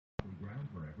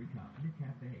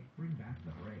Cafe. Bring back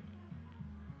the break.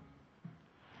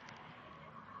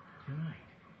 Tonight,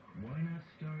 why not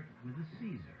start with a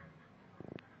Caesar?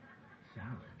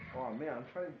 Salad. Oh man, I'm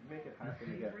trying to make it happen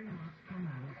The again. savory must come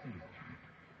out of Caesar.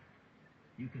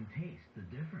 You can taste the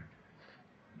difference.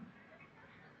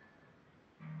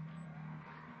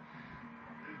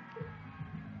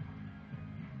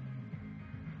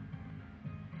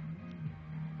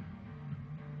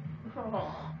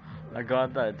 I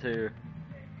got that too.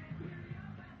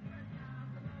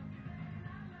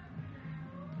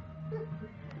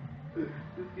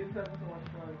 This kid's having so much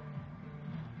fun.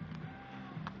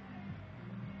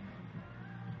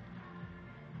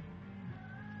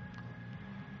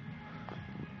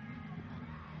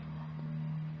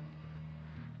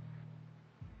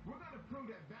 We're going to prove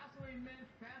that Vaseline mint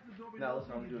fast absorbing. Now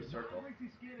listen, I'm gonna do a circle.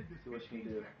 See what you can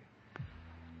do.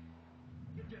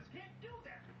 You just can't do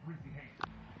that with greasy hands.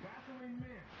 Vaseline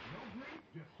mint, no grease,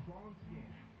 just strong skin.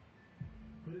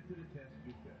 Put it to the test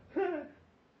yourself.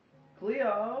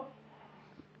 Cleo!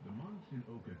 The monks in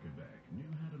Oka, Quebec knew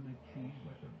how to make cheese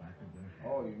like the back of their hand.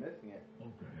 Oh, you're missing it.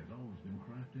 Oka has always been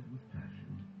crafted with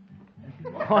passion.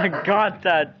 Oh, I got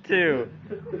that too.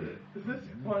 This is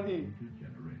funny.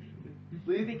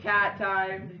 Lazy cat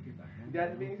time. You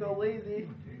guys are being so lazy.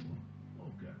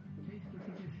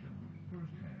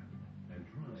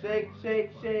 Shake,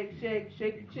 shake, shake, shake,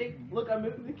 shake, shake. Look, I'm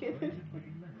moving the kitten.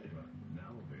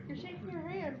 You're shaking your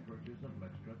hand.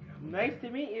 Nice to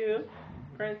meet you,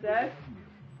 princess.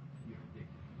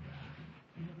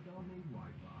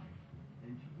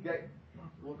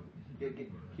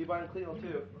 Keep on Cleo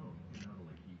too.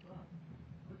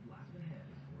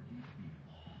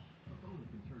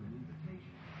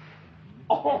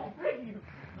 Oh, freaking!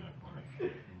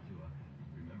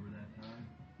 Remember that time?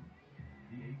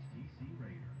 The HTC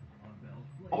Raider on Bell's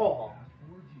Play Oh.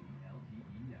 4G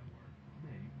LTE network,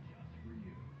 made just for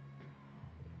you.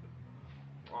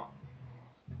 Oh.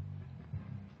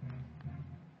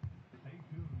 Stay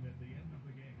tuned at the end of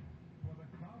the game for the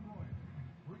Crown Royal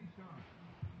free stars.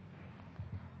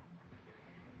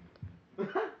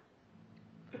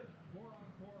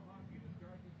 4-on-4 hockey to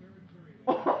start the third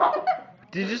period.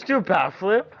 Did you just do a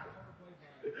backflip?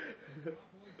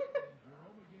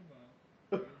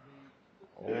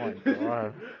 Oh my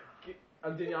god.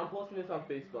 I'm posting this on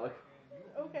Facebook.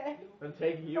 Okay. I'm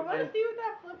taking you I want to and see what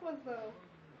that flip was, though.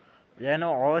 Yeah,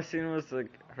 no, all I seen was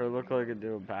like her look like it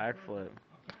do a backflip.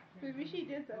 Maybe she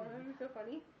did, though. That would be so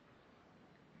funny.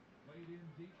 Played in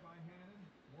deep by Hannon.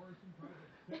 Morrison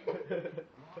tries it.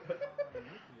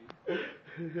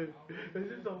 This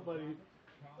is so funny.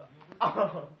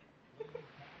 Oh.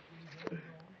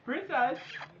 Princess!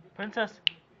 Princess!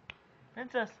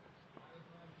 Princess!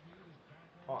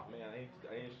 Oh man, I need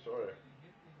to shorter.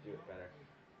 Do it better.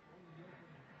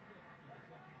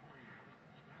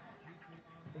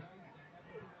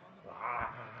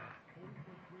 Ah.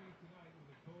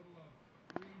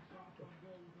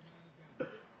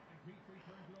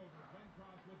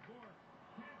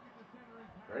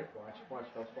 Ready?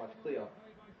 Watch Cleo.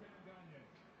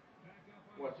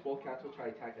 Watch, both cats will try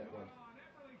to attack at once.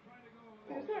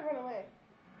 Who's gonna run away?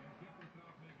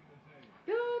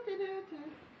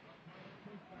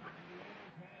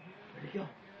 Where'd he go?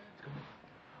 It's going.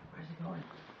 Where's he going?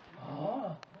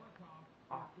 Oh.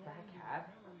 Oh, that cat.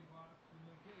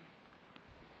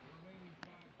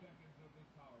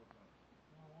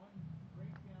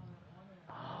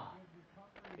 Oh.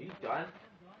 Are you done?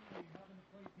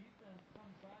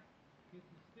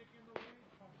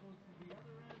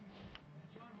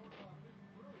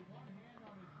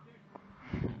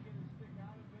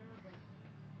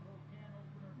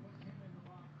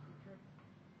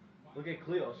 Look at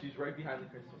Cleo. She's right behind the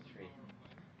Christmas tree.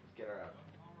 Let's get her out.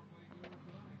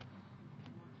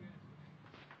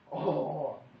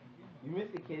 Oh. You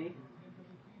missed it, kitty.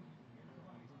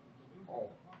 Oh.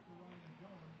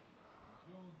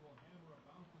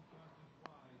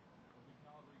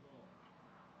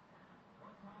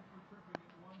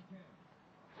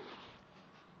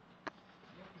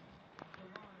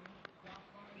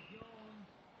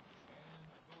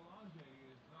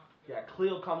 Yeah,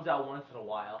 Cleo comes out once in a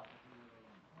while.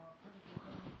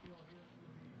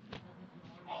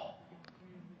 Oh.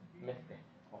 Missed it.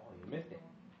 Oh, you missed it.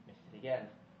 Missed it again.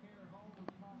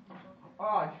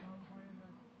 Oh.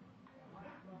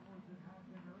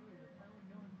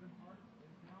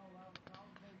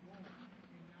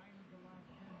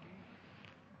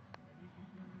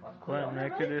 That's Cleo. Quentin, They're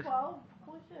make it really do. 12.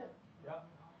 Holy shit. Yep.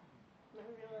 Never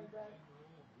realized that.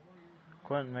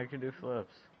 Quentin, make her do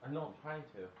flips. I know, I'm trying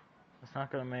to. That's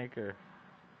not gonna make her.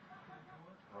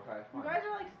 Okay, You fine. guys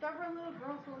are like stubborn little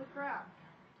girls. Holy crap.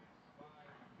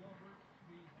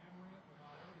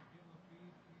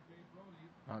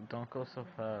 Don't go so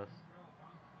fast.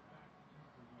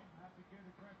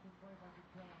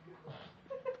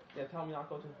 Yeah, tell me not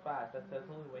to go too fast. That's the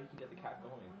only way you can get the cat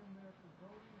going.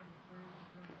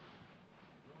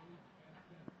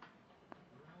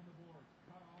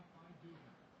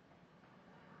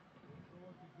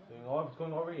 It's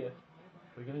going over you.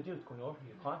 What are you gonna do? It's going over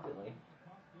you constantly.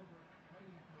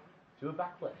 Do a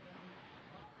backflip.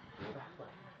 Do a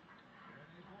backflip.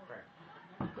 Right.